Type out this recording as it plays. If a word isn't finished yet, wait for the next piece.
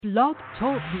Blog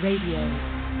Talk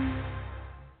Radio.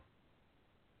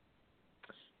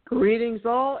 Greetings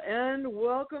all, and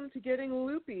welcome to Getting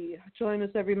Loopy. Join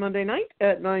us every Monday night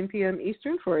at 9 p.m.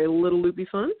 Eastern for a little loopy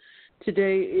fun.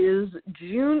 Today is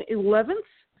June 11th,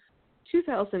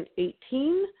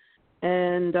 2018,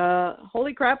 and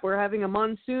holy crap, we're having a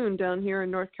monsoon down here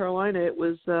in North Carolina. It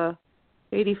was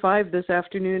 85 this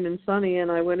afternoon and sunny,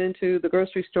 and I went into the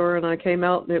grocery store and I came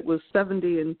out and it was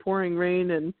 70 and pouring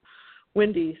rain and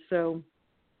windy, so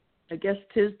I guess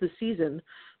 'tis the season,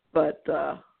 but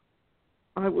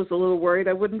I was a little worried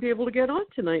I wouldn't be able to get on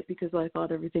tonight because I thought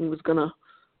everything was going to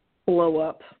blow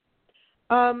up.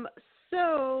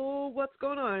 So what's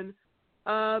going on?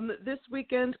 This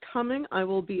weekend coming, I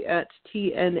will be at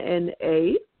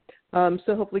TNNA,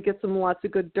 so hopefully get lots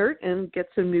of good dirt and get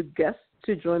some new guests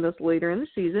to join us later in the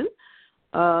season.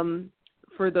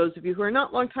 For those of you who are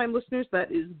not longtime listeners,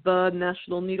 that is the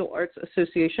National Needle Arts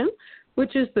Association,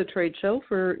 which is the trade show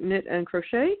for knit and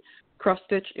crochet,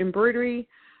 cross-stitch embroidery,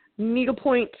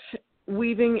 needlepoint,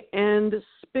 weaving, and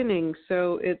spinning.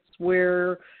 So it's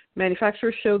where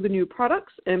manufacturers show the new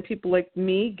products, and people like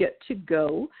me get to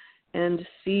go and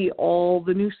see all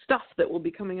the new stuff that will be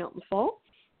coming out in the fall,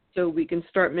 so we can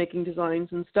start making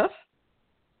designs and stuff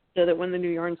so that when the new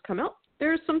yarns come out,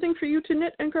 there's something for you to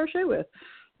knit and crochet with.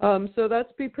 So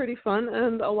that's be pretty fun,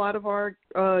 and a lot of our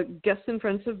guests and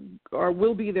friends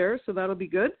will be there, so that'll be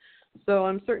good. So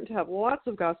I'm certain to have lots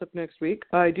of gossip next week.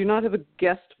 I do not have a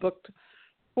guest booked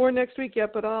for next week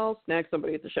yet, but I'll snag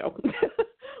somebody at the show.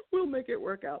 We'll make it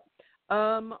work out.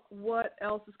 What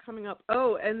else is coming up?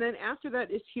 Oh, and then after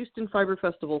that is Houston Fiber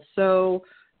Festival. So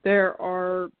there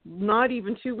are not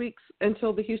even 2 weeks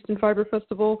until the Houston Fiber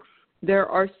Festival. There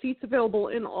are seats available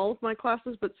in all of my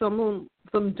classes, but some of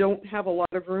them don't have a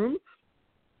lot of room.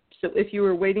 So if you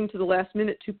were waiting to the last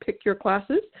minute to pick your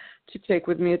classes to take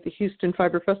with me at the Houston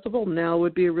Fiber Festival, now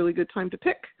would be a really good time to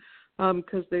pick,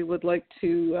 because they would like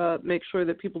to make sure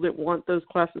that people that want those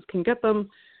classes can get them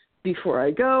before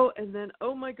I go. And then,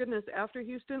 oh my goodness, after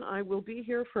Houston, I will be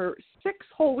here for 6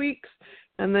 whole weeks,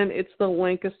 and then it's the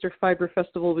Lancaster Fiber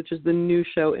Festival, which is the new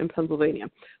show in Pennsylvania.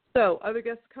 So other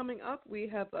guests coming up, we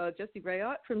have Jessie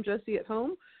Rayott from Jessie at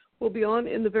Home will be on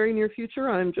in the very near future.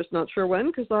 I'm just not sure when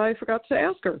because I forgot to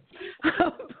ask her.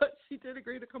 But she did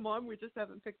agree to come on. We just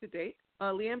haven't picked a date.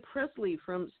 Leanne Presley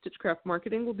from Stitchcraft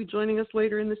Marketing will be joining us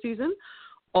later in the season.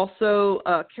 Also,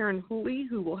 Karen Hooley,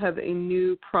 who will have a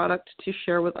new product to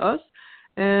share with us.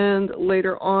 And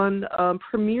later on,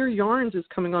 Premier Yarns is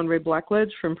coming on. Ray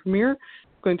Blackledge from Premier,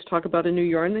 going to talk about a new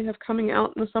yarn they have coming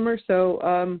out in the summer.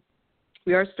 So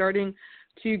we are starting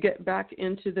to get back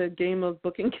into the game of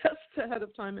booking guests ahead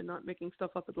of time and not making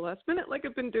stuff up at the last minute like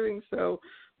I've been doing. So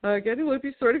Getting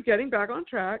Loopy, sort of getting back on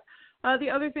track. The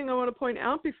other thing I want to point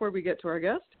out before we get to our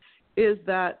guest is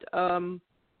that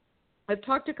I've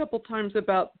talked a couple times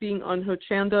about being on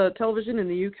Hochanda television in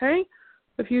the UK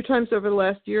a few times over the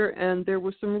last year, and there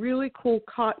were some really cool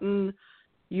cotton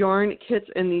yarn kits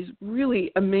and these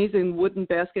really amazing wooden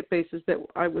basket bases that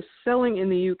I was selling in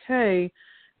the UK,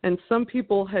 and some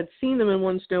people had seen them and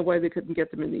wanted to know why they couldn't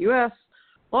get them in the U.S.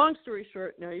 Long story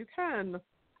short, now you can.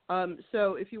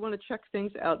 So if you want to check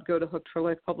things out, go to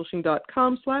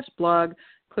hookedforlifepublishing.com/blog,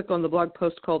 click on the blog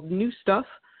post called New Stuff,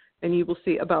 and you will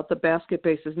see about the basket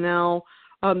bases. Now,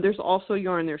 there's also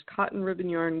yarn. There's cotton ribbon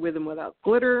yarn with and without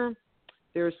glitter.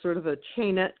 There's sort of a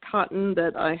chainette cotton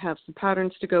that I have some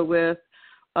patterns to go with.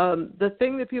 The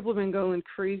thing that people have been going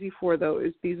crazy for, though,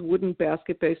 is these wooden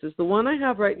basket bases. The one I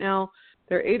have right now,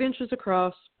 they're 8 inches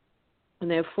across, and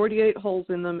they have 48 holes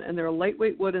in them, and they're a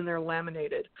lightweight wood, and they're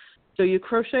laminated. So you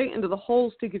crochet into the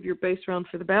holes to give your base round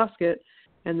for the basket,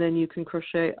 and then you can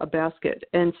crochet a basket.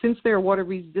 And since they're water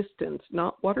resistant,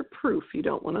 not waterproof, you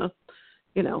don't want to,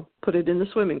 put it in the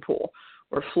swimming pool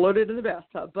or float it in the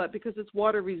bathtub. But because it's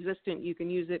water resistant, you can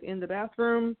use it in the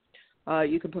bathroom.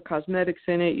 You can put cosmetics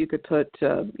in it. You could put,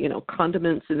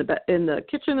 condiments in the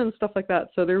kitchen and stuff like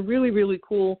that. So they're really, really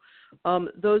cool.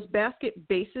 Those basket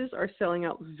bases are selling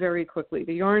out very quickly.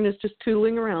 The yarn is just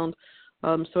tooling around.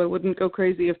 So I wouldn't go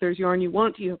crazy. If there's yarn you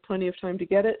want, you have plenty of time to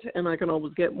get it, and I can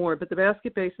always get more. But the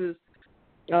basket bases,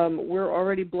 we're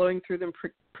already blowing through them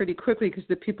pretty quickly because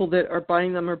the people that are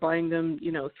buying them,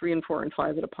 3 and 4 and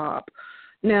 5 at a pop.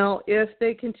 Now, if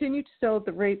they continue to sell at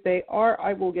the rate they are,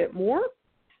 I will get more.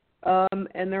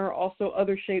 And there are also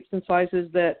other shapes and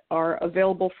sizes that are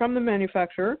available from the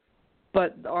manufacturer,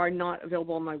 but are not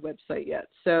available on my website yet.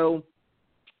 So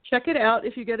check it out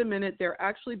if you get a minute. They're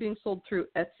actually being sold through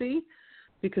Etsy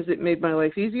because it made my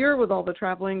life easier with all the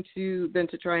traveling than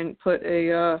to try and put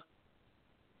a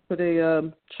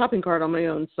a shopping cart on my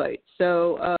own site.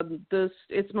 So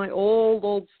it's my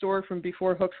old store from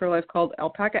before Hooked for Life called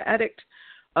Alpaca Addict.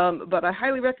 But I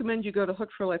highly recommend you go to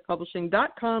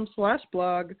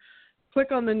hookedforlifepublishing.com/blog,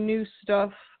 click on the new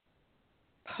stuff,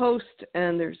 post,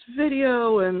 and there's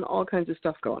video and all kinds of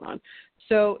stuff going on.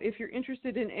 So if you're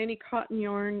interested in any cotton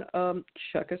yarn,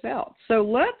 check us out. So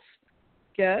let's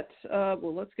get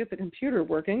the computer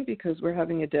working because we're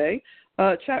having a day.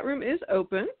 Chat room is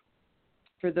open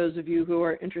for those of you who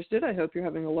are interested. I hope you're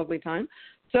having a lovely time.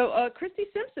 So Kristi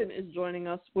Simpson is joining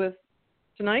us with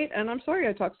tonight, and I'm sorry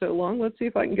I talked so long. Let's see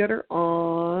if I can get her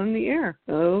on the air.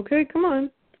 Okay, come on.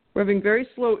 We're having very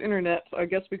slow internet, I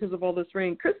guess, because of all this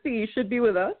rain. Kristi, you should be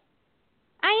with us.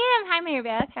 I am. Hi, Mary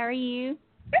Beth. How are you?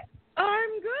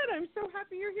 I'm good. I'm so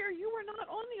happy you're here. You were not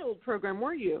on the old program,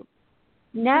 were you?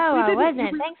 No, I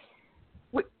wasn't. Thanks.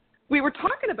 We were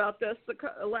talking about this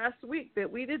last week, that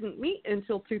we didn't meet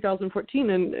until 2014,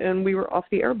 and we were off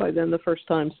the air by then the first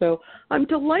time. So I'm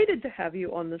delighted to have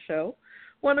you on the show.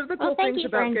 One of the cool things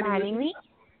about inviting me.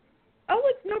 Oh,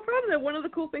 it's no problem. One of the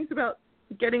cool things about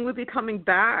getting with you coming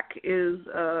back is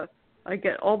I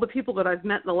get all the people that I've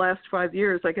met in the last 5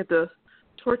 years, I get to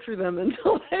torture them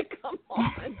until they come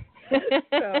on.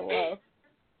 So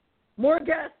more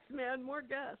guests, man, more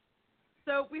guests.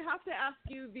 So we have to ask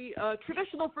you the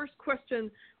traditional first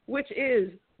question, which is,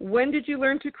 when did you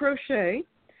learn to crochet,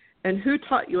 and who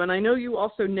taught you? And I know you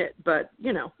also knit, but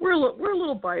you know we're a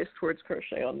little biased towards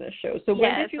crochet on this show. So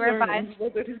when did you learn, and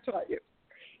who taught you?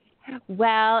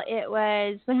 Well, it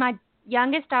was when my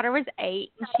youngest daughter was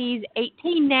 8. She's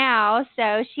 18 now,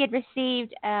 so she had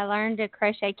received a Learn to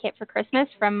Crochet kit for Christmas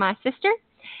from my sister,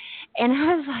 and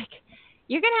I was like,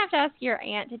 you're going to have to ask your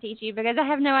aunt to teach you because I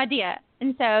have no idea.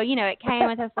 And so, it came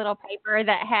with this little paper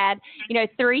that had,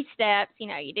 3 steps.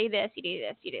 You do this, you do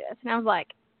this, you do this. And I was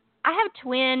like, I have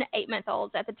twin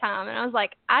 8-month-olds at the time. And I was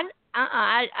like, I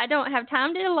don't have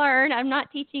time to learn. I'm not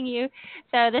teaching you.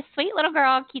 So this sweet little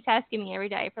girl keeps asking me every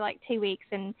day for like 2 weeks.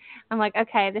 And I'm like,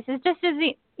 okay, this is just as,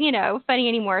 funny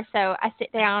anymore. So I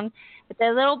sit down with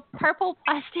a little purple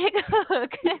plastic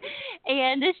hook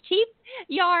and this cheap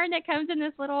yarn that comes in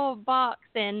this little box.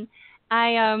 And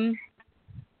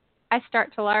I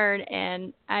start to learn,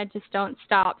 and I just don't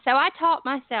stop. So I taught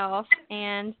myself,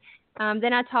 and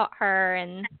then I taught her,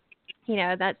 and,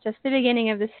 that's just the beginning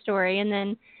of the story. And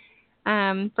then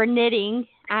for knitting,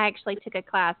 I actually took a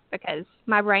class because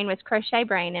my brain was crochet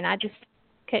brain, and I just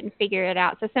couldn't figure it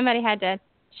out. So somebody had to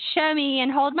show me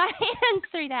and hold my hands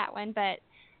through that one. But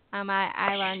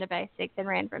I learned the basics and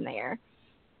ran from there.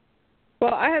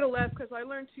 Well, I had a laugh because I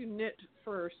learned to knit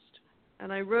first,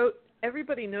 and I wrote.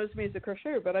 Everybody knows me as a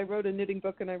crocheter, but I wrote a knitting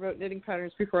book and I wrote knitting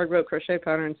patterns before I wrote crochet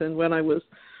patterns. And when I was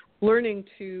learning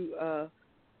to,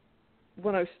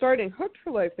 when I was starting Hooked for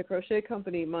Life, the crochet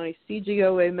company, my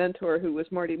CGOA mentor, who was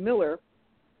Marty Miller,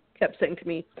 kept saying to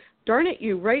me, "Darn it,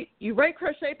 you write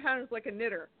crochet patterns like a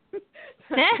knitter."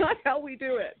 That's not how we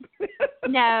do it.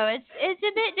 No, it's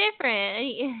a bit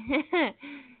different.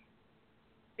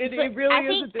 It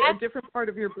really is a different part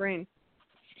of your brain.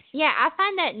 Yeah, I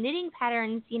find that knitting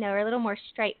patterns, are a little more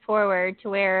straightforward to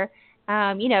where,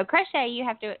 crochet,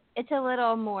 it's a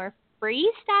little more freestyle,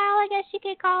 I guess you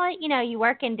could call it. You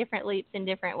work in different loops in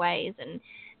different ways. And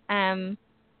I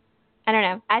don't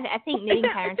know. I think knitting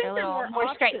patterns are a little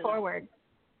more straightforward.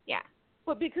 Yeah.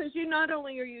 Well, because not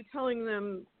only are you telling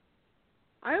them,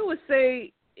 I always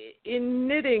say in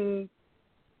knitting,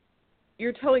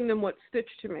 you're telling them what stitch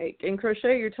to make. In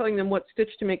crochet, you're telling them what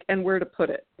stitch to make and where to put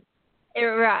it.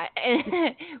 Right.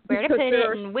 Where to put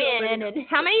it and when and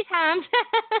how many times.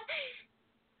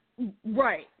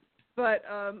 Right. But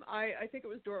I think it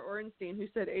was Dora Orenstein who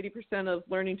said 80% of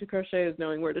learning to crochet is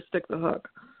knowing where to stick the hook.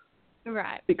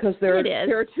 Right. Because there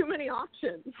are too many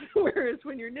options. Whereas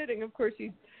when you're knitting, of course,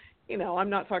 I'm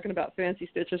not talking about fancy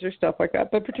stitches or stuff like that,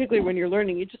 but particularly when you're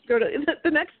learning, you just go to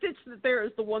the next stitch that there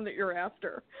is the one that you're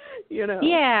after,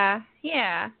 Yeah,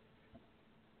 yeah.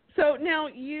 So now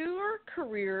your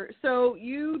career, so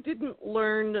you didn't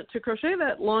learn to crochet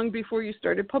that long before you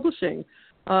started publishing.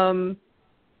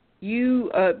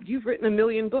 You've written 1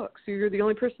 million books. So you're the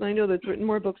only person I know that's written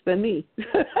more books than me.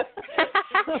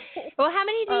 Well, how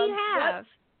many do you have?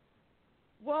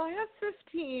 Well, I have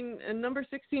 15, and number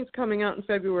 16 is coming out in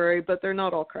February, but they're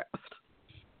not all craft.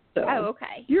 So oh,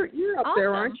 okay. You're up awesome.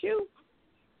 there, aren't you?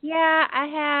 Yeah, I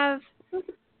have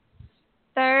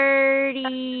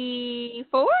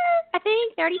 34, I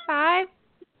think, 35.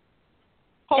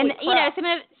 Holy and crap.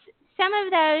 Some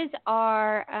of those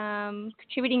are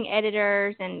contributing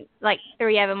editors, and like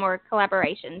 3 of them were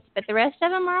collaborations, but the rest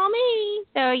of them are all me.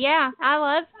 So yeah,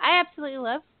 I absolutely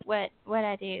love what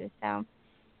I do. So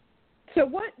So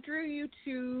what drew you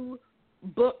to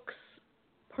books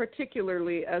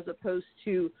particularly as opposed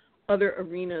to other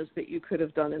arenas that you could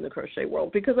have done in the crochet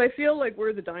world? Because I feel like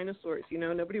we're the dinosaurs,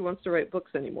 nobody wants to write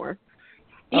books anymore.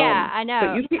 Yeah, I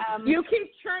know. But you keep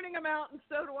churning them out, and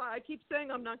so do I. I keep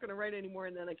saying I'm not going to write anymore,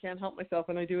 and then I can't help myself,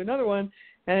 and I do another one.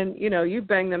 And, you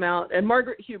bang them out. And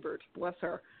Margaret Hubert, bless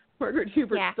her. Margaret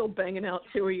Hubert's still banging out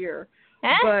 2 a year.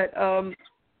 But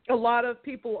a lot of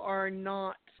people are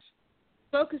not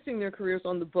focusing their careers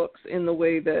on the books in the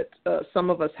way that some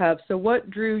of us have. So what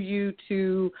drew you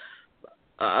to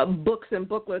books and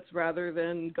booklets rather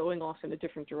than going off in a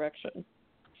different direction?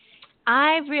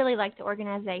 I really like the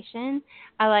organization.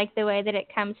 I like the way that it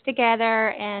comes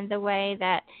together and the way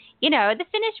that, the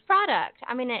finished product.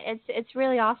 I mean, it's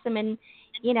really awesome. And,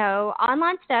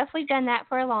 online stuff, we've done that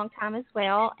for a long time as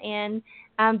well. And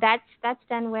that's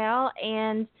done well.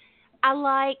 And I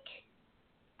like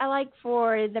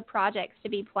for the projects to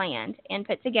be planned and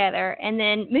put together and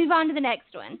then move on to the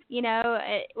next one,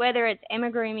 whether it's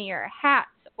amigurumi or hats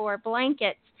or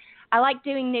blankets. I like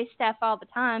doing new stuff all the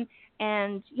time.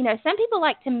 And, some people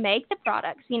like to make the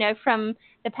products, from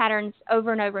the patterns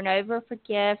over and over and over for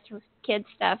gifts or kids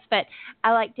stuff. But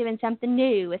I like doing something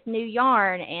new with new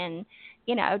yarn and,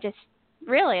 just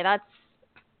really that's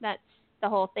the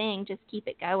whole thing. Just keep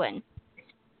it going.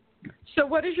 So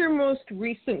what is your most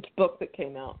recent book that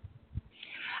came out?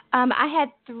 I had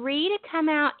 3 to come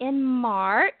out in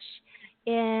March.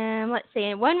 And let's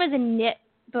see, one was a knit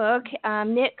book,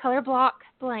 knit color block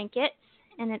blankets,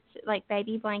 and it's like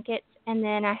baby blankets. And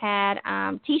then I had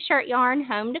t-shirt yarn,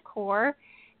 home decor,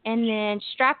 and then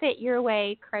Strap It Your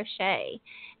Way crochet.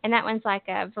 And that one's like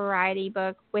a variety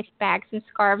book with bags and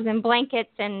scarves and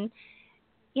blankets and,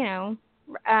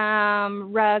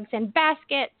 rugs and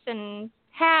baskets and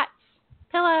hats,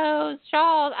 pillows,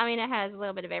 shawls. I mean, it has a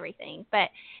little bit of everything. But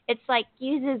it's like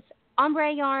uses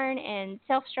ombre yarn and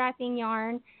self-striping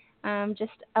yarn,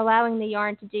 just allowing the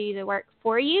yarn to do the work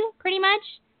for you pretty much.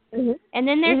 Mm-hmm. And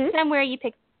then there's somewhere you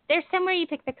pick the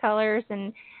colors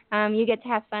and you get to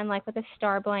have fun like with a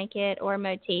star blanket or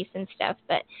motifs and stuff.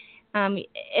 But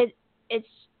it's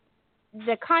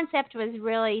the concept was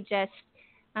really just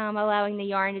allowing the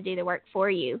yarn to do the work for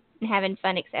you and having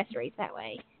fun accessories that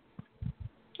way.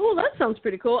 Well, that sounds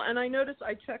pretty cool. And I noticed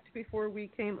I checked before we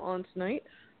came on tonight.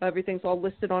 Everything's all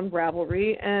listed on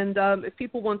Ravelry. And if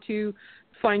people want to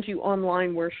find you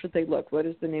online, where should they look? What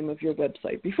is the name of your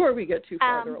website before we get too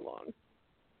farther along?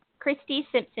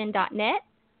 KristiSimpson.net,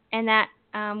 and that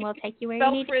will take you where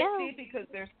you need to go. Spell Kristi because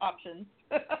there's options.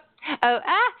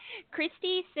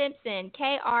 Kristi Simpson,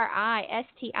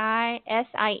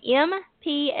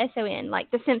 KristiSimpson, like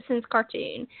the Simpsons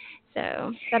cartoon.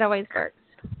 So that always works.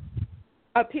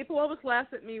 People always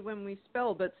laugh at me when we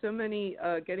spell, but so many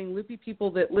Getting Loopy people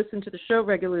that listen to the show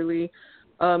regularly,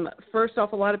 first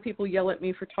off, a lot of people yell at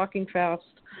me for talking fast.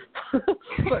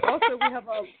 But also we have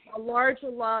a large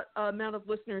amount of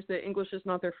listeners that English is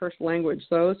not their first language.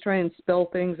 So I always try and spell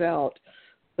things out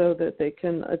so that they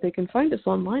can find us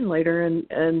online later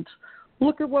and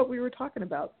look at what we were talking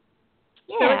about.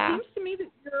 Yeah. So it seems to me that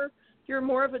you're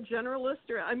more of a generalist,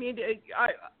 or I mean,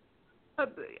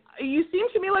 you seem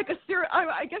to me like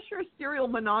I guess you're a serial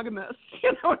monogamist.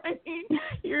 You know what I mean?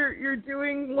 You're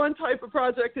doing one type of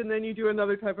project and then you do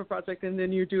another type of project and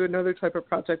then you do another type of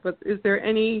project. But is there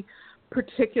any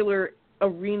particular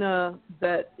arena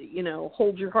that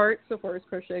holds your heart so far as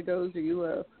crochet goes? Are you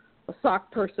a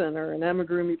sock person or an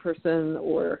amigurumi person,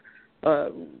 or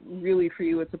really for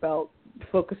you it's about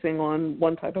focusing on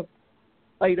one type of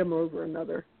item over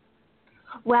another?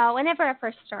 Well, whenever I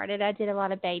first started, I did a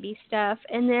lot of baby stuff,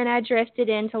 and then I drifted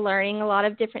into learning a lot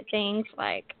of different things,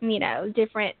 like,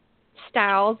 different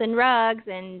styles and rugs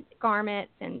and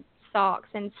garments and socks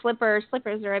and slippers.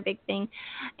 Slippers are a big thing.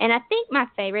 And I think my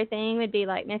favorite thing would be,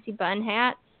 like, messy bun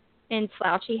hats and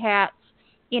slouchy hats,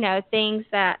 things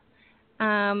that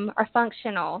are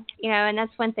functional, and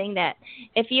that's one thing that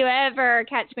if you ever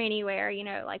catch me anywhere,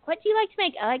 like, what do you like to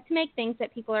make? I like to make things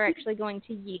that people are actually going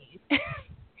to use.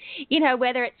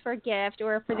 Whether it's for a gift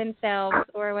or for themselves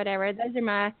or whatever. Those are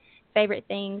my favorite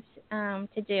things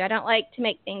to do. I don't like to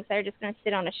make things that are just going to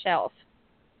sit on a shelf,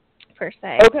 per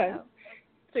se. Okay.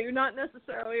 So you're not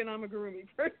necessarily an amigurumi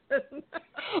person.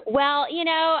 Well,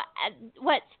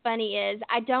 what's funny is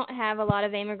I don't have a lot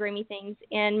of amigurumi things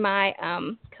in my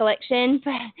collection,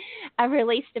 but I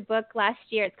released a book last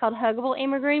year. It's called Huggable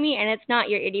Amigurumi, and it's not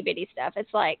your itty-bitty stuff.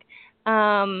 It's like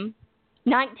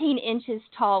 19 inches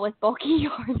tall with bulky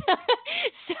yarn.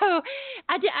 So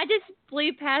I just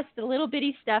blew past the little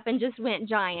bitty stuff and just went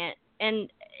giant.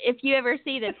 And if you ever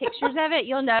see the pictures of it,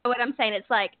 you'll know what I'm saying. It's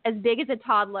like as big as a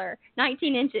toddler,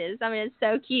 19 inches. I mean, it's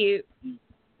so cute.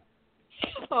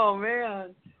 Oh,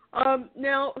 man.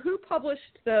 Now, who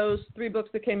published those 3 books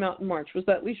that came out in March? Was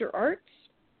that Leisure Arts?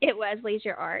 It was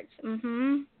Leisure Arts.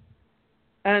 Mm-hmm.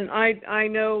 And I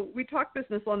know we talk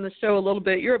business on the show a little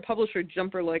bit. You're a publisher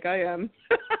jumper like I am.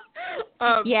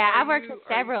 Yeah, I've worked with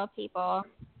several people.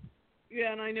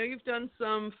 Yeah, and I know you've done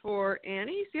some for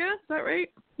Annie's, yeah? Is that right?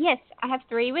 Yes, I have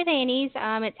 3 with Annie's.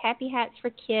 It's Happy Hats for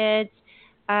kids,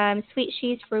 Sweet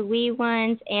Shoes for wee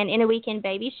ones, and In a Weekend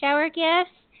baby shower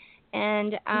gifts.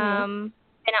 And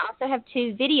and I also have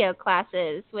 2 video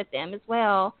classes with them as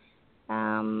well.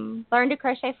 Learn to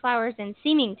crochet flowers and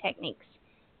seaming techniques.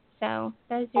 So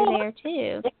those are there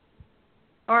too.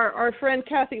 Our friend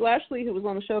Kathy Lashley, who was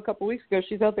on the show a couple weeks ago,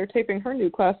 she's out there taping her new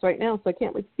class right now, so I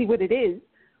can't wait to see what it is.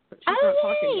 But she's not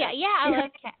talking yet. Yeah.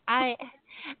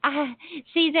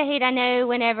 She's a hoot. I know.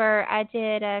 Whenever I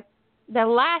did the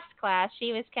last class,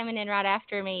 she was coming in right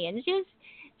after me, and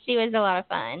she was a lot of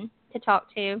fun to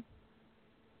talk to.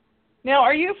 Now,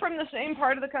 are you from the same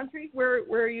part of the country? Where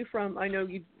are you from? I know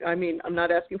you. I mean, I'm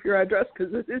not asking for your address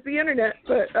because this is the internet,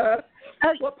 but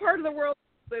what part of the world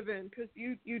do you live in? Because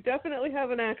you definitely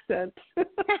have an accent.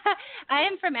 I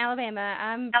am from Alabama.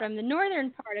 I'm from the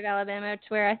northern part of Alabama, to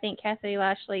where I think Kathy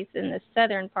Lashley's in the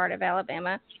southern part of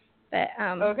Alabama. But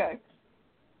okay.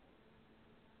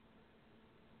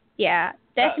 Yeah,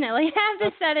 definitely have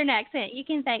the southern accent. You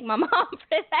can thank my mom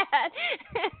for that.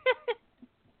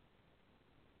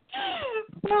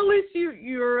 Well, at least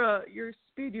your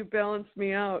speed, you balanced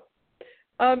me out.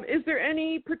 Is there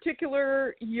any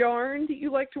particular yarn that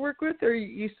you like to work with, or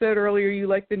you said earlier you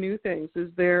like the new things? Is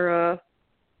there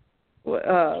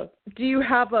do you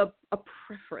have a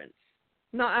preference?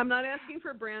 No, I'm not asking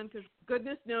for a brand because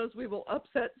goodness knows we will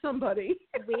upset somebody.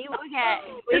 We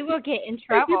will get in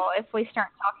trouble if we start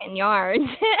talking yarns.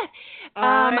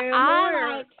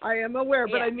 I am aware,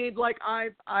 but yeah. I mean, like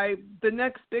the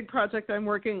next big project I'm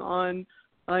working on,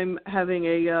 I'm having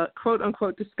a quote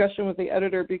unquote discussion with the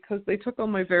editor because they took all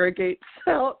my variegates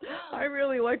out. I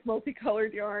really like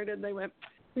multicolored yarn, and they went,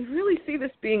 "We really see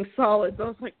this being solids." I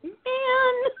was like, man.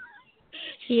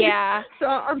 Yeah. So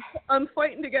I'm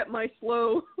fighting to get I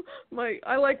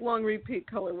like long repeat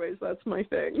colorways. That's my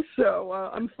thing. So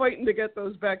I'm fighting to get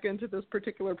those back into this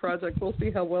particular project. We'll see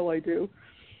how well I do.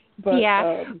 But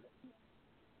yeah.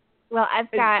 Well, I've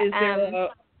got. Is there a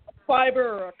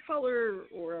fiber or a color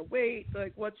or a weight?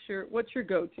 Like, what's your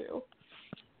go-to?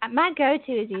 My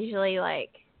go-to is usually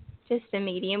like just a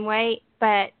medium weight,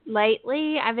 but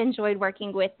lately I've enjoyed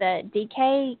working with the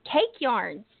DK cake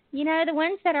yarns. You know, the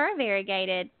ones that are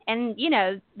variegated, and, you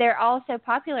know, they're all so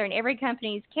popular, and every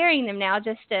company's carrying them now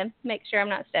just to make sure I'm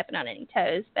not stepping on any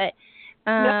toes. But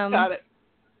no, got it.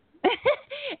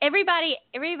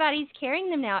 everybody's carrying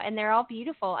them now, and they're all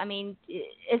beautiful. I mean,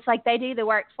 it's like they do the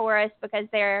work for us because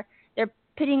they're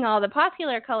putting all the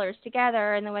popular colors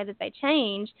together and the way that they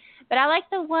change. But I like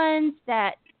the ones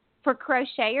that, for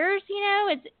crocheters, you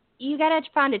know, you got to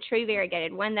find a true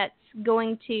variegated one that's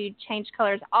going to change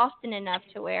colors often enough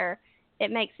to where it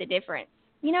makes a difference.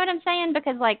 You know what I'm saying?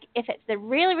 Because, like, if it's the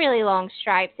really, really long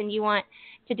stripes and you want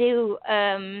to do,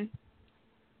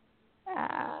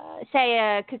 say,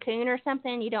 a cocoon or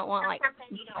something, you don't want, like,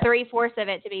 3/4 of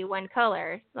it to be one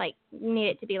color. Like, you need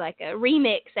it to be, like, a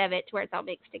remix of it to where it's all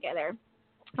mixed together.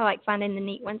 I like finding the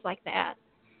neat ones like that.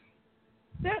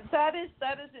 That is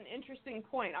an interesting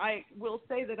point. I will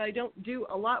say that I don't do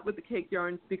a lot with the cake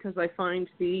yarns because I find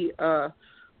the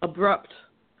abrupt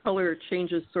color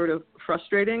changes sort of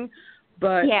frustrating.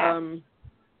 But yeah.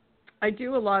 I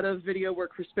do a lot of video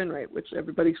work for Spin Rate, which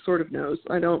everybody sort of knows.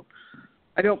 I don't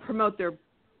promote their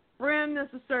brand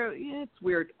necessarily. Yeah, it's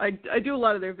weird. I do a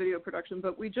lot of their video production,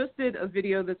 but we just did a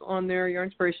video that's on their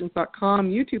yarnspirations.com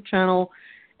YouTube channel,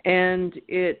 and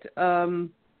it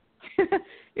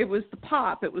it was the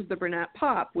pop. It was the Bernat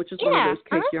Pop, which is one of those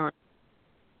cake yarns.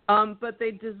 But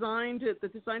they designed it. The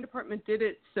design department did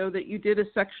it so that you did a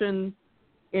section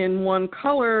in one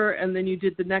color, and then you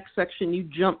did the next section. You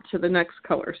jumped to the next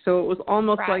color. So it was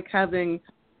almost like having,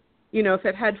 you know, if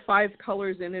it had 5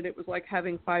 colors in it, it was like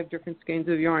having 5 different skeins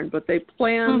of yarn. But they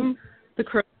planned the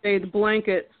crocheted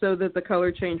blanket so that the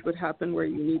color change would happen where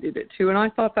you needed it to. And I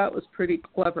thought that was pretty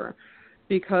clever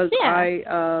because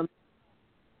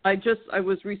I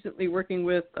was recently working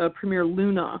with Premier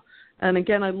Luna, and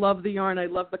again, I love the yarn. I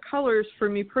love the colors. For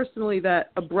me personally,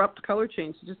 that abrupt color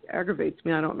change just aggravates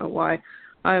me. I don't know why.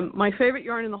 My favorite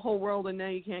yarn in the whole world, and now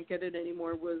you can't get it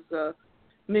anymore, was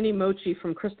Mini Mochi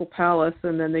from Crystal Palace,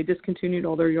 and then they discontinued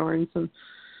all their yarns, and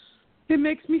it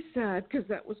makes me sad because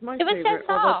that was my favorite. It was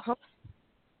so soft.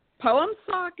 Poem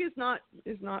sock is not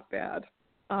bad.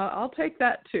 I'll take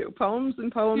that too. Poems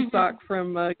and poem sock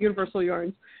from Universal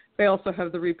Yarns. They also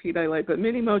have the repeat I like, but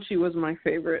Mini Mochi was my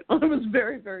favorite. I was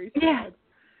very, very sad. Yeah.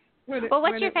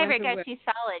 What's your favorite go-to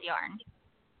solid yarn?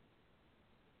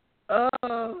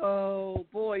 Oh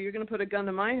boy, you're gonna put a gun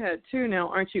to my head too now,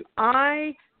 aren't you?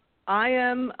 I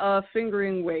am a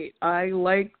fingering weight. I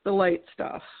like the light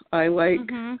stuff. I like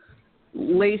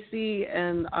lacy,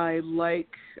 and I like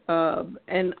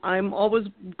and I'm always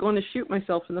going to shoot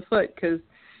myself in the foot because,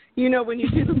 you know, when you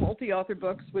do the multi-author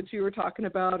books, which you were talking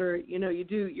about, or, you know,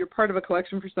 you're part of a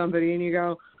collection for somebody and you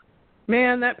go,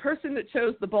 man, that person that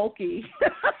chose the bulky,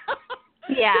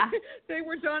 yeah, they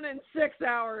were done in 6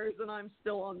 hours and I'm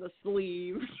still on the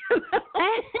sleeve.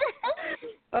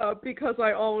 Because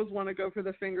I always want to go for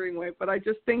the fingering weight, but I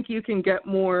just think you can get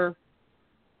more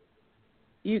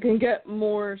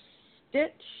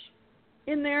stitch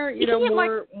in there, you know,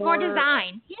 more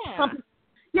design. Yeah.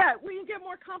 Yeah, we can get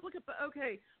more complicated,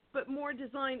 but more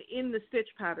design in the stitch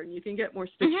pattern. You can get more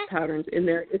stitch patterns in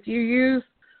there. If you use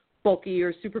bulky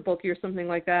or super bulky or something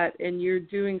like that, and you're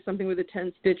doing something with a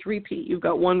 10-stitch repeat, you've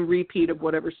got one repeat of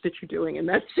whatever stitch you're doing, and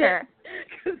that's it.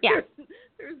 Yeah.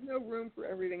 There's no room for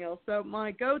everything else. So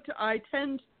I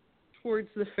tend towards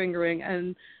the fingering,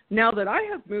 and now that I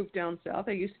have moved down south,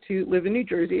 I used to live in New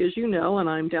Jersey, as you know, and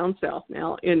I'm down south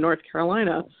now in North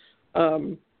Carolina.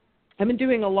 I've been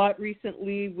doing a lot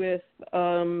recently with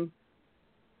Cotton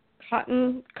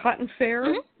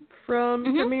Fair from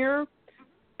Premier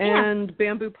and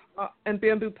Bamboo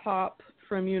Pop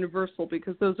from Universal,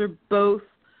 because those are both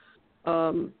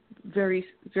very,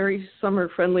 very summer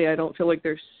friendly. I don't feel like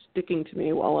they're sticking to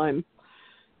me while I'm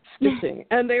stitching.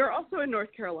 And they are also in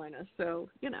North Carolina, so,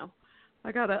 you know,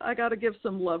 I gotta give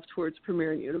some love towards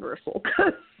Premier and Universal.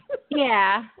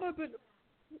 Yeah. But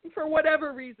for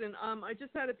whatever reason, I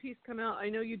just had a piece come out. I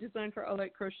know you designed for I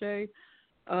Like Crochet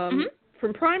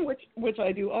from Prime, which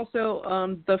I do also.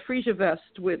 The Frisia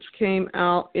vest, which came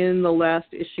out in the last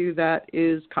issue, that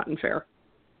is Cotton Fair.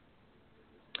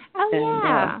 Oh,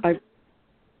 yeah.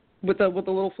 With the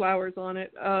little flowers on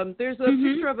it. There's a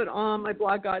picture of it on my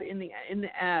blog got in the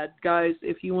ad, guys,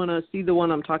 if you want to see the one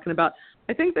I'm talking about.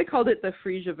 I think they called it the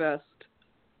Frisia vest.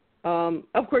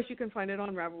 Of course, you can find it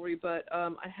on Ravelry, but I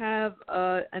have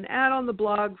an ad on the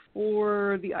blog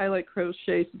for the I Like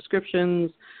Crochet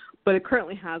subscriptions, but it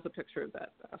currently has a picture of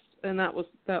that vest, and that was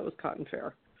Cotton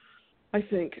Fair, I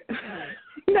think.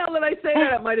 Now that I say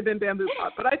that, it might have been Bamboo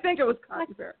Pop, but I think it was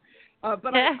Cotton Fair.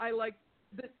 But I like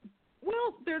this.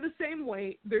 Well, they're the same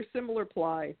weight. They're similar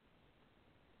ply.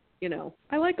 You know,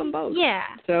 I like them both.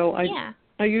 Yeah. So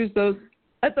I use those.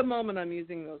 At the moment, I'm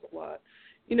using those a lot.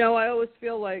 You know, I always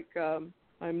feel like I'm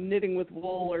knitting with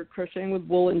wool or crocheting with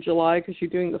wool in July because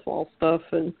you're doing the fall stuff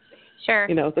and,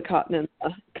 you know, the cotton in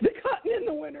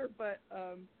the winter. But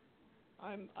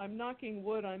I'm knocking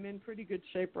wood. I'm in pretty good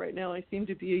shape right now. I seem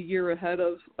to be a year ahead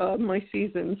of my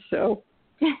season. So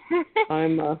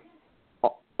I'm.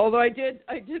 Although I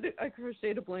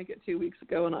crocheted a blanket 2 weeks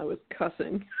ago and I was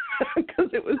cussing because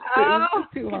it was too hot.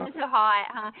 It was too hot,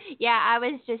 huh? Yeah, I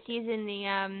was just using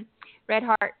the Red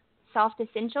Heart Soft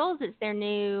Essentials. It's their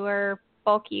newer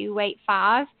bulky weight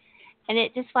 5, and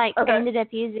it just ended up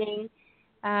using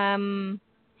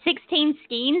 16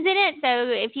 skeins in it. So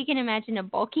if you can imagine a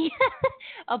bulky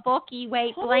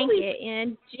weight blanket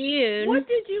in June. What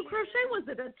did you crochet? Was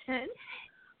it a tent?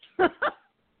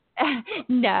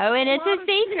 No, and it's a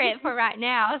secret for right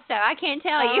now, so I can't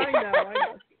tell you. I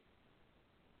know.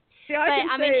 See, I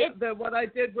can say that what I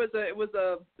did was it was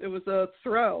a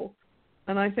throw,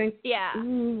 and I think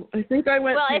I think I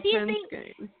went through 10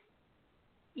 skeins.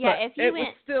 Yeah, but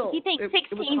if you think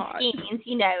 16 skeins,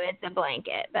 you know it's a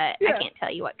blanket, but I can't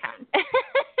tell you what kind.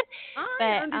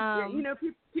 I understand. You know,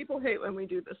 people hate when we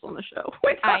do this on the show.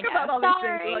 We talk about all these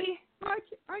things. Like,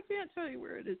 I can't tell you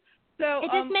where it is. So,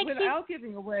 it just makes without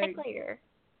giving away, check later.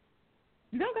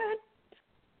 No, go ahead.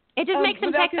 It just makes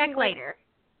them check back later.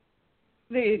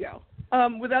 There you go.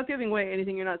 Without giving away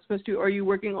anything you're not supposed to, are you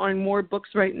working on more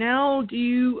books right now?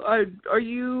 Are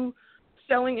you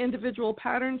selling individual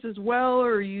patterns as well,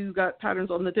 or you got patterns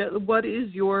on the what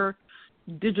is your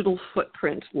digital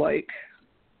footprint like?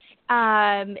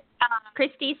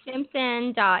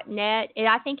 KristiSimpson.net.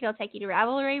 I think it'll take you to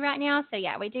Ravelry right now. So,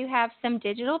 yeah, we do have some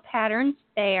digital patterns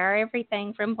there,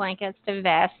 everything from blankets to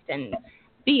vests and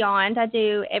beyond. I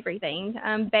do everything.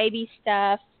 Baby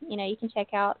stuff, you know, you can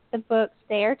check out the books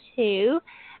there, too.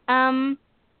 And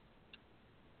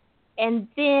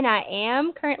then I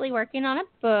am currently working on a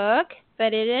book,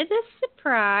 but it is a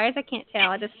surprise. I can't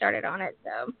tell. I just started on it,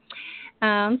 so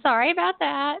sorry about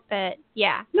that. But,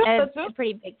 yeah, it's a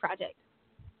pretty big project.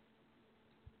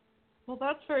 Well,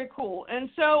 that's very cool. And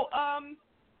so,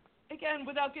 again,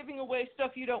 without giving away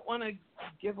stuff you don't want to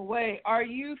give away, are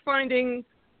you finding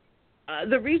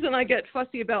the reason I get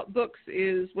fussy about books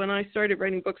is when I started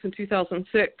writing books in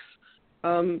 2006,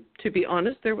 to be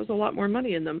honest, there was a lot more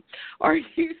money in them. Are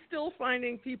you still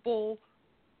finding people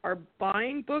are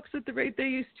buying books at the rate they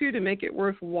used to make it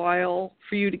worthwhile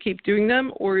for you to keep doing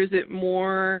them? Or is it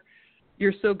more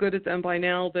you're so good at them by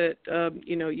now that,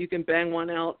 you can bang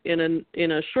one out in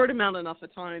a short amount enough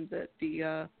of time that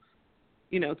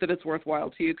that it's worthwhile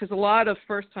to you? Because a lot of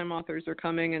first-time authors are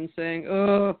coming and saying,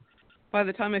 oh, by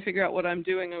the time I figure out what I'm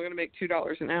doing, I'm going to make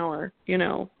 $2 an hour,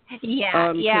 Yeah,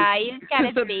 you've got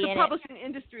to be in it. The publishing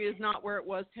industry is not where it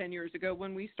was 10 years ago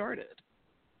when we started.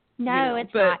 No,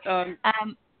 it's not.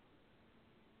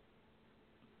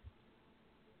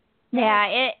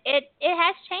 It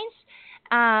has changed,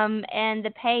 and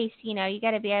the pace. You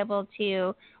got to be able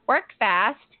to work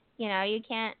fast. You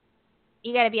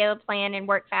got to be able to plan and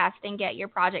work fast and get your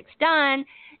projects done.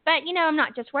 But, I'm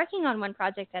not just working on one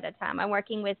project at a time. I'm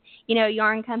working with,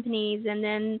 yarn companies and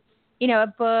then, a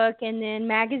book and then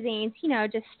magazines,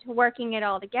 just working it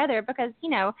all together because,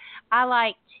 I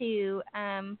like to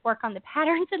work on the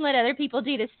patterns and let other people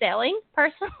do the selling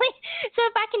personally. So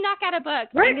if I can knock out a book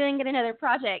and then get another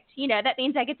project, that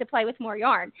means I get to play with more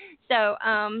yarn. So,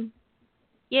 I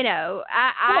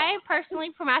personally,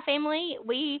 for my family,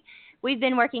 we've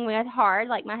been working with hard.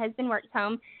 Like my husband works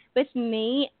home with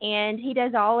me, and he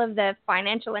does all of the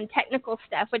financial and technical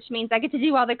stuff, which means I get to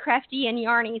do all the crafty and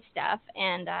yarny stuff,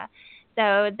 and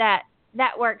so that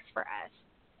works for us.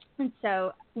 And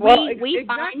so we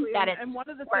find that it's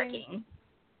working.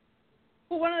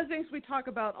 One of the things we talk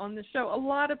about on the show, a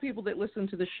lot of people that listen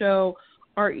to the show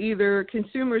are either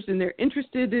consumers and they're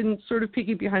interested in sort of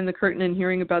peeking behind the curtain and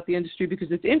hearing about the industry because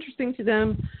it's interesting to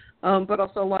them, but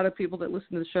also a lot of people that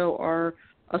listen to the show are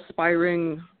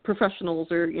aspiring professionals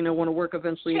or, want to work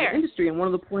eventually in the industry. And one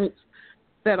of the points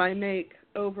that I make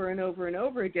over and over and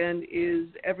over again is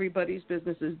everybody's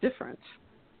business is different.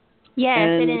 Yes,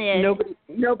 and it is.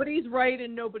 Nobody's right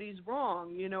and nobody's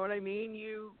wrong. You know what I mean?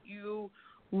 You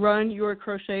run your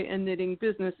crochet and knitting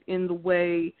business in the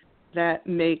way that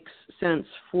makes sense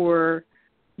for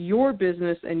your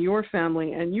business and your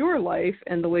family and your life,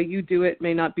 and the way you do it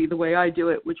may not be the way I do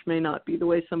it, which may not be the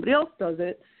way somebody else does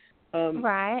it.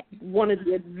 Right. One of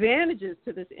the advantages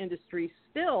to this industry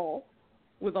still,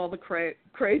 with all the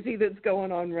crazy that's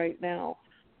going on right now,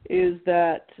 is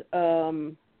that,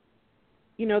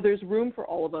 there's room for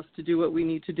all of us to do what we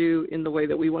need to do in the way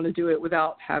that we want to do it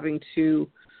without having to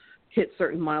hit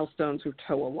certain milestones or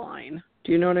toe a line.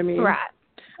 Do you know what I mean? Right.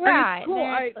 Right.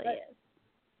 Cool.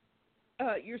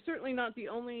 You're certainly not the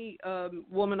only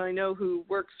woman I know who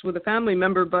works with a family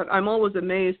member, but I'm always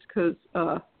amazed because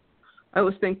I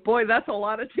always think, boy, that's a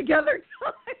lot of together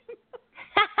time.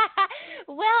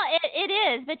 Well, it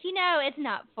is, but it's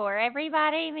not for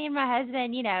everybody. Me and my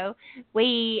husband,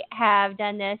 we have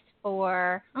done this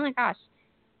for,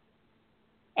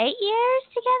 8 years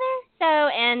together. So,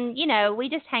 and, we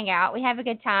just hang out. We have a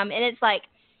good time. And it's like,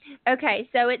 okay,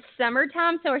 so it's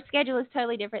summertime, so our schedule is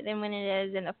totally different than when it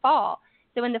is in the fall.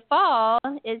 So when the fall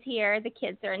is here, the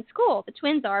kids are in school. The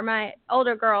twins are. My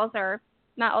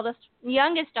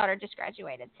youngest daughter just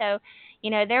graduated. So,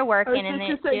 they're working and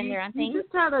they're doing their own thing. You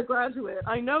just had a graduate.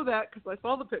 I know that because I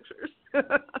saw the pictures.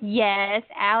 Yes,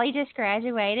 Allie just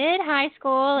graduated high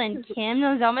school, and Kim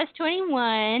was almost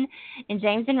 21, and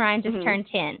James and Ryan just turned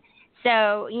 10.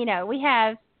 So, we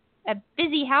have a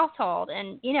busy household,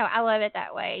 and, I love it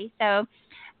that way. So,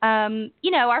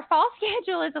 our fall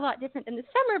schedule is a lot different than the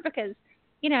summer because,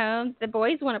 the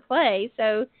boys want to play.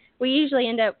 So we usually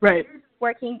end up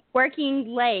working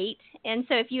late. And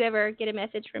so if you ever get a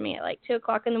message from me at like 2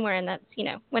 o'clock in the morning, that's,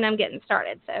 when I'm getting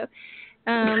started. So,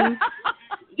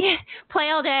 yeah, play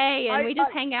all day, and we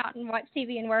just hang out and watch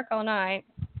TV and work all night.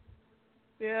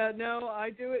 Yeah, no,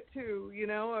 I do it too,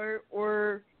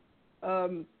 or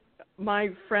my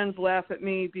friends laugh at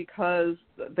me because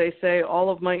they say all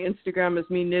of my Instagram is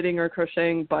me knitting or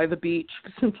crocheting by the beach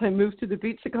since I moved to the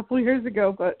beach a couple of years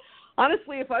ago. But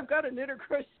honestly, if I've got to knit or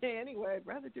crochet anyway, I'd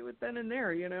rather do it then and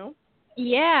there,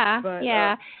 Yeah, but,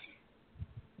 yeah.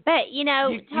 But,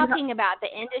 talking about the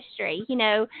industry,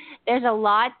 there's a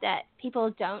lot that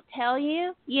people don't tell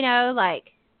you,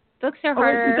 like books are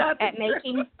harder at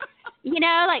making,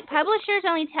 like publishers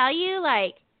only tell you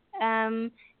like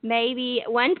maybe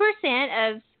 1%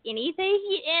 of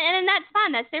anything, and that's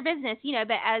fine. That's their business,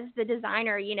 but as the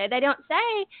designer, they don't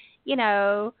say,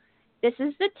 this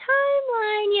is the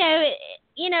timeline,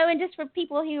 and just for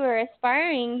people who are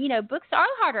aspiring, books are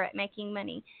harder at making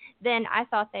money than I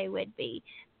thought they would be.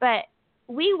 But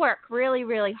we work really,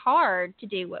 really hard to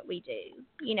do what we do,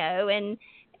 you know,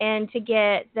 and to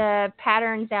get the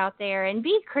patterns out there and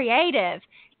be creative.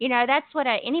 You know, that's what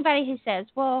anybody who says,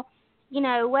 well, you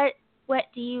know, what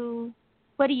do you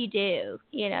do?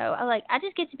 You know, I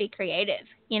just get to be creative.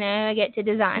 You know, I get to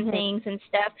design things and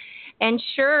stuff. And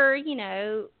sure, you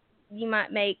know, you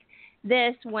might make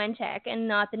this one tech and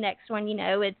not the next one. You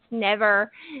know, it's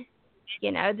never,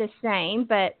 you know, the same,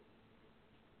 but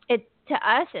to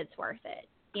us, it's worth it.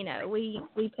 You know, we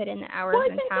put in the hours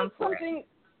and time for it.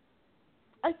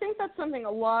 I think that's something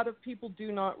a lot of people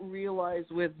do not realize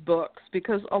with books,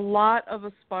 because a lot of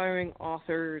aspiring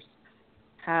authors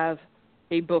have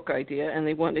a book idea and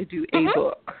they want to do a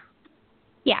book.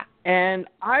 Yeah. And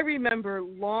I remember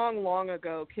long, long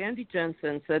ago, Candy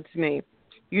Jensen said to me,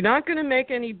 "You're not going to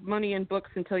make any money in books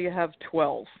until you have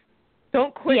 12.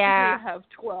 Don't quit until you have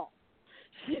 12."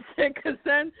 She said, because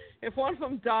then if one of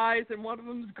them dies and one of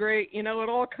them's great, you know, it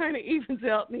all kind of evens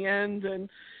out in the end. And,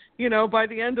 you know, by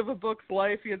the end of a book's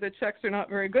life, the checks are not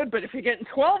very good. But if you're getting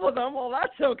 12 of them, well,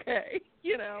 that's okay,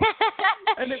 you know.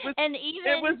 And it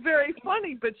was very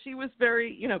funny, but she was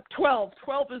very, you know, 12.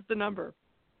 12 is the number.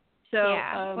 So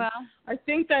I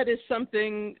think that is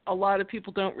something a lot of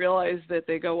people don't realize, that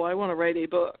they go, well, I want to write a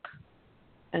book.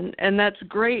 And that's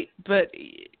great, but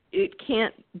it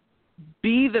can't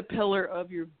be the pillar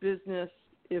of your business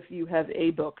if you have a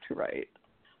book to write.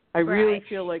 I really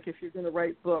feel like if you're going to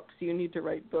write books, you need to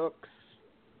write books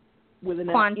with an,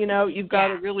 you know, you've got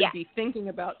to really be thinking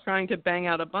about trying to bang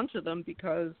out a bunch of them,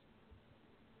 because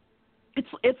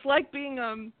it's like being,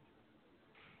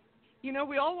 you know,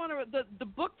 we all want to, the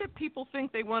book that people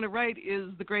think they want to write is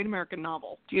the great American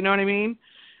novel. Do you know what I mean?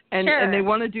 And they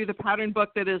want to do the pattern book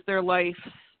that is their life's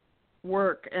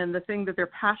work and the thing that they're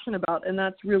passionate about, and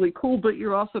that's really cool, but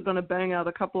you're also going to bang out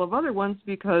a couple of other ones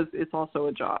because it's also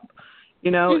a job. You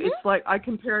know, it's like, I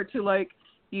compare it to like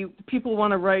people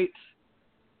want to write,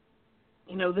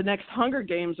 you know, the next Hunger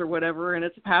Games or whatever, and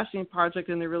it's a passionate project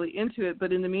and they're really into it,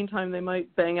 but in the meantime they might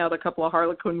bang out a couple of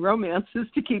Harlequin romances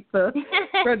to keep the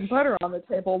bread and butter on the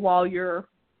table while you're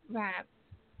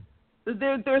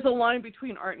There's a line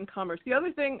between art and commerce. The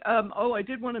other thing, I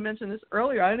did want to mention this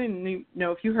earlier. I didn't even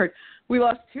know if you heard. We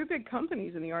lost two big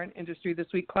companies in the yarn industry this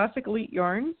week. Classic Elite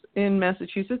Yarns in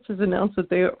Massachusetts has announced that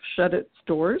they shut its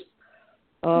doors.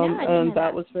 And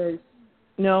that was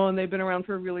and they've been around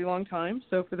for a really long time.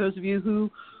 So for those of you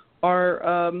who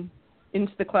are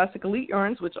into the Classic Elite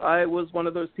Yarns, which I was one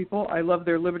of those people, I love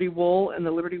their Liberty Wool and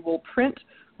the Liberty Wool print.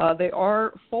 They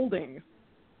are folding.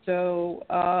 So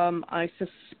I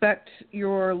suspect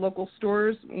your local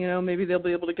stores, you know, maybe they'll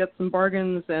be able to get some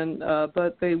bargains,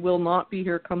 but they will not be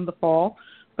here come the fall.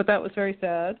 But that was very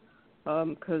sad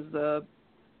because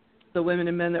the women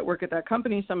and men that work at that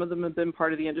company, some of them have been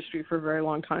part of the industry for a very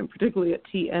long time, particularly at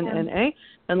TNNA.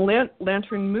 And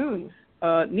Lantern Moon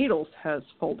Needles has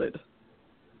folded.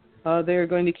 They're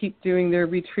going to keep doing their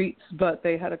retreats, but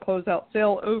they had a closeout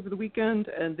sale over the weekend,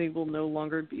 and they will no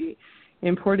longer be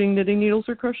importing knitting needles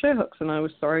or crochet hooks. And I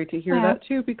was sorry to hear that,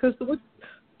 too, because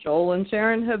Joel and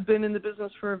Sharon have been in the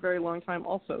business for a very long time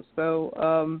also.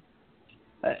 So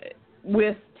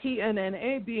with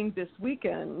TNNA being this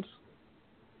weekend,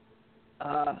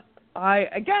 I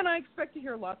expect to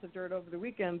hear lots of dirt over the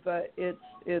weekend, but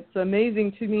it's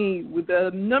amazing to me with the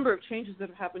number of changes that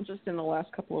have happened just in the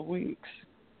last couple of weeks.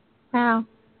 Wow.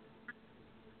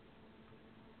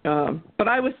 But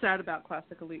I was sad about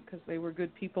Classic Elite because they were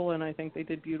good people, and I think they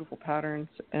did beautiful patterns.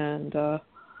 And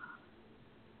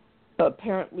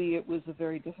apparently it was a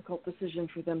very difficult decision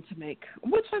for them to make,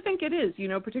 which I think it is. You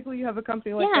know, particularly you have a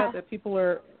company like that people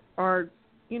are,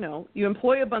 you know, you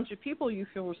employ a bunch of people, you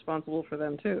feel responsible for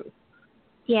them too.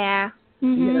 Yeah,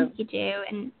 you do.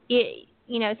 And,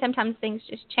 you know, sometimes things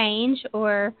just change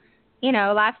or, you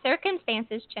know, life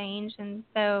circumstances change. And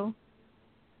so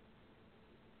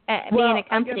being a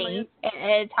company,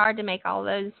 it's hard to make all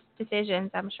those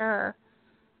decisions, I'm sure.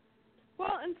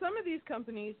 Well, in some of these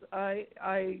companies,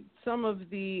 some of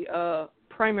the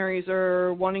primaries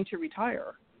are wanting to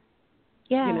retire.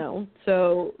 Yeah. You know,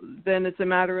 so then it's a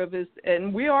matter of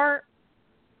and we are,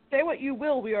 say what you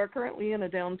will, we are currently in a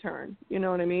downturn. You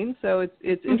know what I mean? So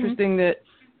it's interesting that,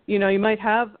 you know, you might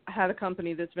have had a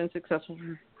company that's been successful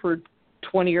for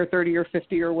 20 or 30 or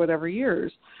 50 or whatever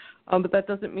years. But that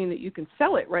doesn't mean that you can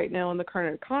sell it right now in the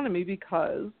current economy,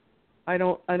 because I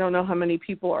don't know how many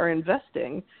people are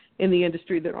investing in the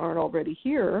industry that aren't already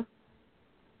here.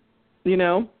 You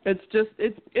know, it's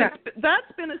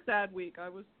that's been a sad week. I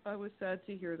was sad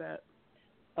to hear that,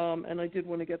 and I did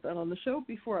want to get that on the show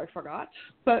before I forgot.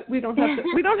 But we don't have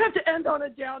to end on a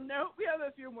down note. We have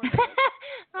a few more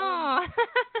minutes.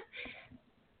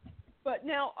 But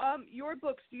now, your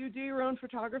books, do you do your own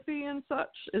photography and such?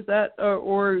 Is that,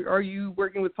 or are you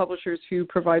working with publishers who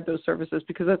provide those services?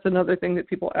 Because that's another thing that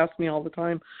people ask me all the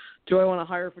time. Do I want to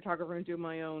hire a photographer and do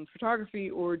my own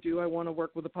photography, or do I want to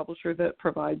work with a publisher that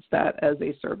provides that as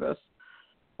a service?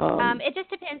 It just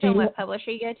depends on what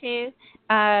publisher you go to.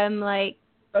 Like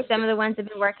some of the ones I've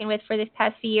been working with for this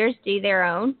past few years do their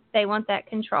own. They want that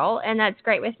control, and that's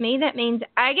great with me. That means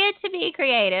I get to be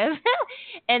creative,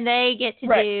 and they get to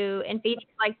do and feed it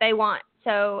like they want.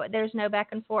 So there's no back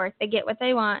and forth. They get what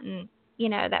they want, and,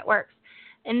 that works.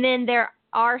 And then there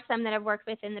are some that I've worked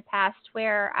with in the past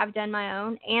where I've done my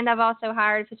own, and I've also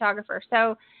hired a photographer.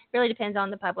 So it really depends on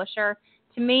the publisher.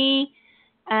 To me,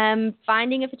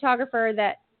 finding a photographer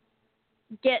that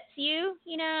gets you,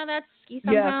 that's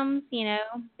sometimes,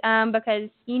 because,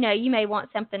 you may want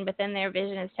something, but then their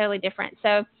vision is totally different.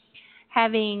 So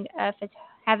having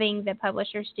the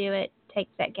publishers do it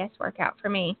takes that guesswork out for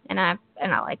me, and I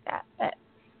like that. But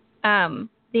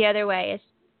the other way is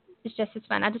it's just as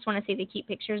fun. I just want to see the cute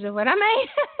pictures of what I made.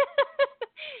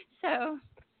 So.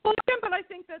 Well, yeah, but I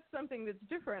think that's something that's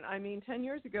different. I mean, 10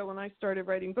 years ago when I started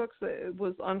writing books, it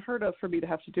was unheard of for me to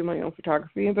have to do my own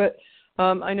photography. But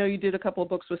I know you did a couple of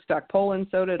books with Stackpole, and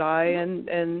so did I.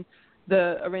 And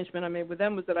the arrangement I made with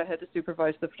them was that I had to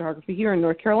supervise the photography here in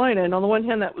North Carolina. And on the one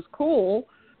hand, that was cool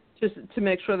just to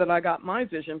make sure that I got my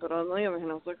vision. But on the other hand,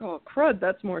 I was like, oh, crud,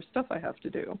 that's more stuff I have to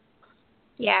do.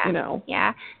 Yeah.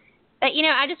 Yeah. But,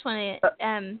 I just want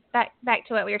to, back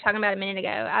to what we were talking about a minute ago.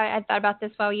 I thought about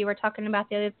this while you were talking about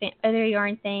the other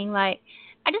yarn thing. Like,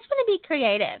 I just want to be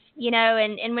creative,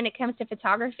 and when it comes to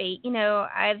photography,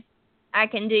 I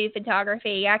can do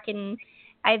photography.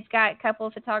 I've got a couple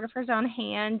of photographers on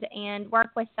hand and work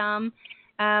with some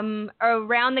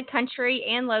around the country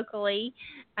and locally.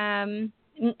 I'm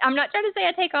not trying to say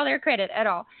I take all their credit at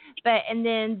all, and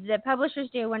then the publishers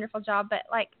do a wonderful job, but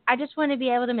I just want to be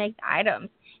able to make the items.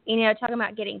 Talking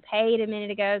about getting paid a minute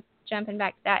ago, jumping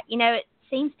back to that, it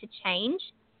seems to change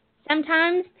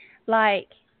sometimes. Like,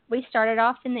 we started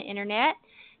off in the internet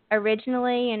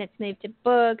originally, and it's moved to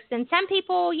books. And some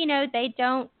people, they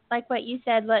don't, like what you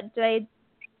said, let me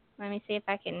see if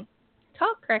I can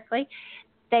talk correctly.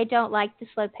 They don't like the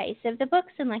slow pace of the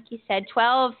books. And like you said,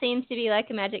 12 seems to be like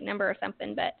a magic number or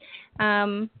something. But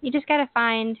you just got to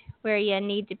find where you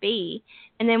need to be.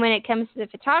 And then when it comes to the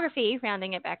photography,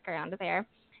 rounding it back around to there,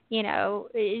 you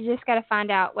just got to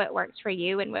find out what works for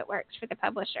you and what works for the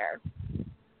publisher.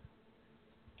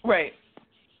 Right.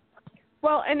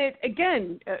 Well, and it,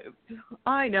 again,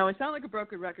 I know I sound like a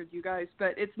broken record, you guys,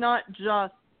 but it's not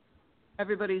just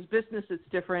everybody's business that's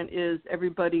different,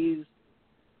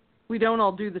 we don't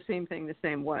all do the same thing the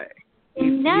same way.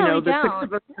 No, we the don't. 6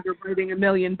 of us that are writing 1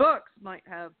 million books might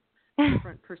have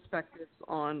different perspectives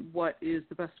on what is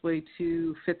the best way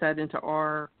to fit that into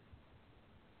our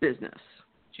business.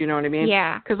 Do you know what I mean?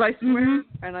 Yeah. Because I swear,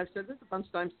 and I've said this a bunch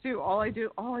of times too, all I do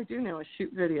now is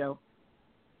shoot video.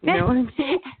 You know what I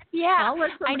mean? Yeah, I'll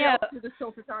let somebody I know. else do the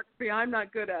still photography. I'm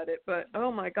not good at it, but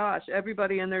oh my gosh,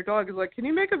 everybody and their dog is like, can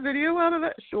you make a video out of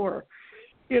that? Sure.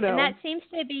 And that seems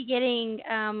to be getting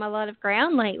a lot of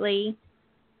ground lately.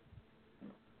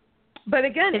 But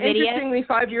again, interestingly,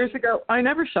 5 years ago, I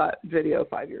never shot video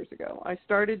 5 years ago. I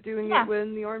started doing it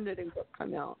when the arm knitting book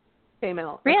came out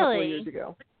really? A couple of years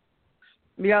ago.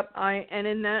 Yep,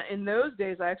 in those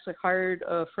days I actually hired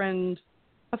a friend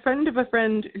of a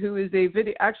friend who is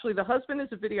actually the husband is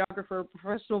a videographer, a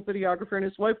professional videographer, and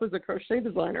his wife was a crochet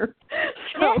designer.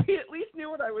 So he at least knew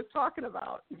what I was talking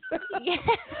about. Yeah.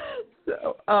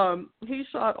 So he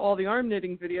shot all the arm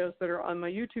knitting videos that are on my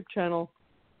YouTube channel.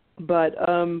 But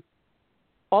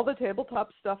all the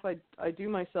tabletop stuff I do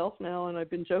myself now, and I've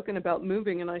been joking about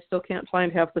moving, and I still can't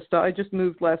find half the stuff. I just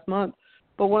moved last month.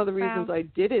 But one of the reasons I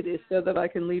did it is so that I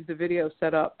can leave the video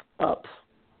set up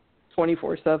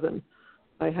 24/7.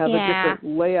 I have a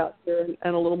different layout there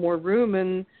and a little more room,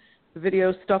 and the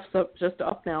video stuff's just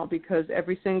up now because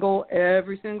every single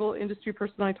industry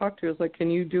person I talk to is like, can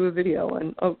you do a video?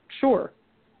 And oh, sure.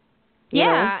 You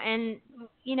know? And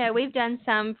we've done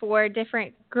some for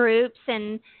different groups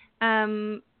and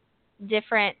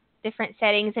different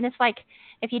settings, and it's like,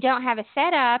 if you don't have a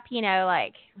setup,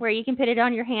 like where you can put it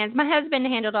on your hands. My husband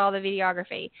handled all the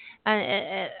videography.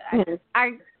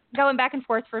 I going back and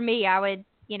forth for me, I would,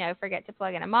 forget to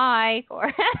plug in a mic or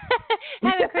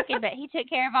have it crooked, but he took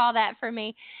care of all that for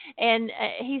me. And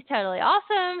he's totally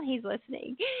awesome. He's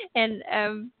listening. And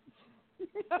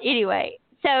anyway,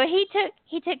 so he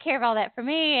took care of all that for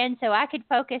me, and so I could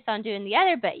focus on doing the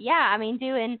other. But yeah, I mean,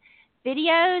 doing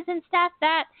videos and stuff,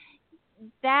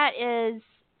 that is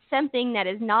something that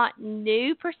is not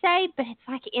new per se, but it's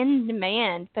like in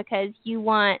demand because you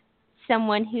want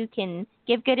someone who can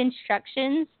give good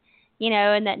instructions,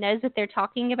 and that knows what they're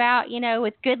talking about,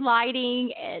 with good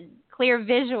lighting and clear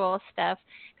visual stuff.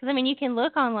 Because, you can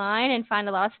look online and find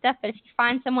a lot of stuff, but if you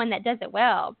find someone that does it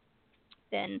well,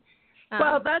 then...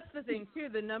 well, that's the thing, too,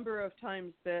 the number of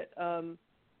times that,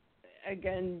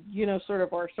 again, sort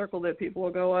of our circle that people will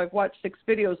go, I've watched 6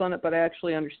 videos on it, but I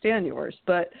actually understand yours.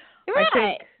 But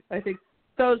right. I think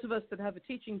those of us that have a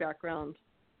teaching background,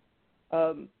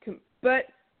 but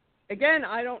again,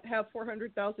 I don't have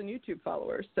 400,000 YouTube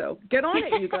followers, so get on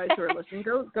it, you guys who are listening.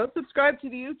 Go subscribe to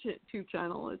the YouTube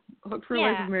channel. It's Hook for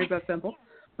Life with Mary Beth Semple.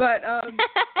 But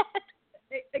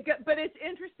but it's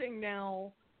interesting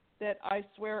now that I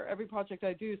swear every project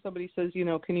I do, somebody says,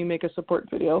 can you make a support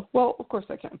video? Well, of course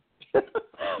I can.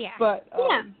 Yeah. But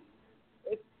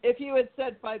if you had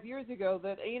said 5 years ago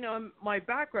that, my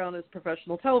background is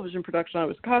professional television production, I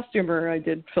was a costumer, I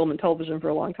did film and television for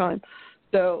a long time.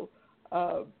 So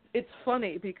it's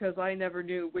funny because I never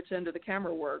knew which end of the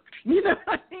camera worked. You know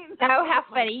what I mean? Oh, how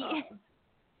funny.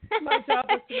 My job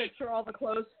was to make sure all the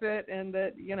clothes fit and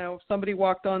that, if somebody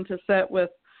walked onto set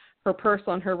with her purse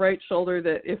on her right shoulder,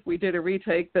 that if we did a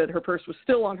retake, that her purse was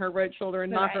still on her right shoulder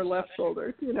and not her left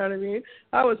shoulder. You know what I mean?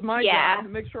 That was my job, to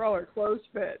make sure all her clothes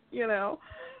fit,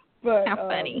 But how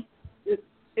funny.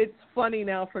 It's funny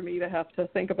now for me to have to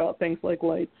think about things like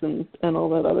lights and all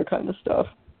that other kind of stuff.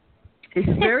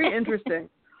 It's very interesting.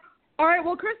 All right,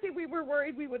 well, Kristi, we were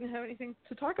worried we wouldn't have anything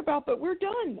to talk about, but we're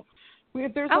done.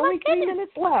 There's only 3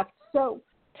 minutes left. So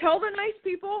tell the nice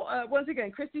people, once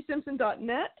again,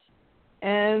 KristiSimpson.net.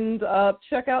 And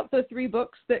check out the 3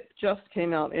 books that just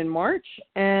came out in March.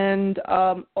 And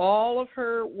all of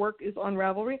her work is on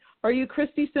Ravelry. Are you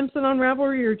Kristi Simpson on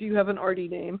Ravelry, or do you have an arty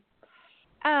name?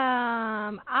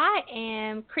 I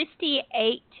am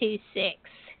Kristi826.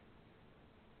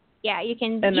 Yeah, you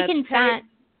can find.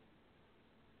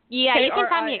 Yeah, you can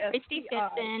find me at Kristi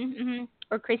Simpson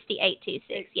or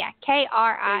Kristi826. Yeah,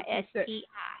 KRISTI.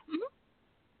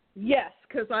 Yes,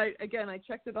 because I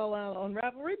checked it all out on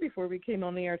Ravelry before we came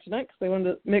on the air tonight because I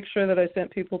wanted to make sure that I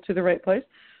sent people to the right place.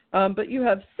 But you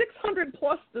have 600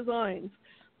 plus designs,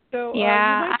 so you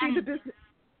might be the business.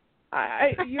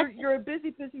 You're a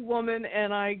busy woman,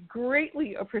 and I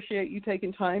greatly appreciate you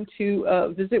taking time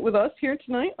to visit with us here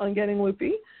tonight on Getting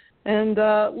Loopy, and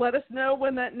let us know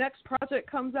when that next project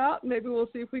comes out. Maybe we'll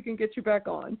see if we can get you back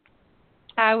on.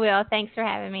 I will. Thanks for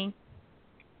having me.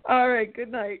 All right. Good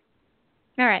night.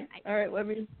 All right.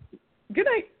 Good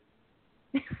night.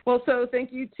 Well, so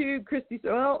thank you to Kristi.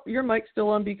 Well, your mic's still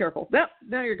on. Be careful.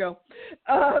 Now you go.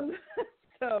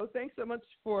 So thanks so much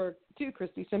to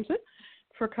Kristi Simpson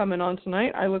for coming on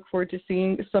tonight. I look forward to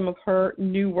seeing some of her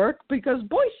new work because,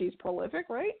 boy, she's prolific,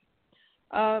 right?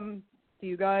 Do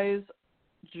you guys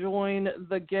join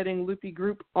the Getting Loopy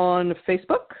group on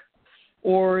Facebook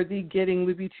or the Getting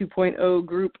Loopy 2.0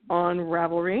 group on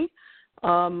Ravelry?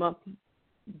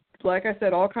 Like I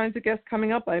said, all kinds of guests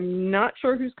coming up. I'm not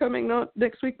sure who's coming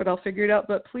next week, but I'll figure it out.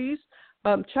 But please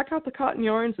check out the cotton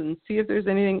yarns and see if there's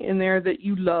anything in there that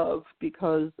you love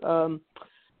because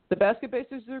the basket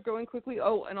bases are going quickly.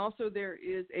 Oh, and also there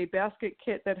is a basket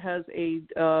kit that has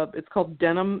it's called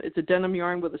denim. It's a denim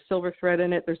yarn with a silver thread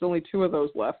in it. There's only 2 of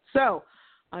those left. So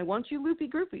I want you loopy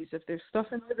groupies. If there's stuff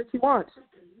in there that you want,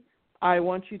 I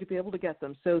want you to be able to get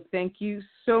them. So thank you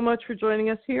so much for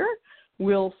joining us here.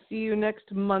 We'll see you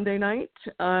next Monday night,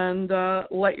 and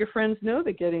let your friends know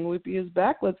that Getting Loopy is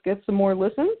back. Let's get some more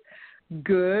listens.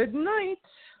 Good night.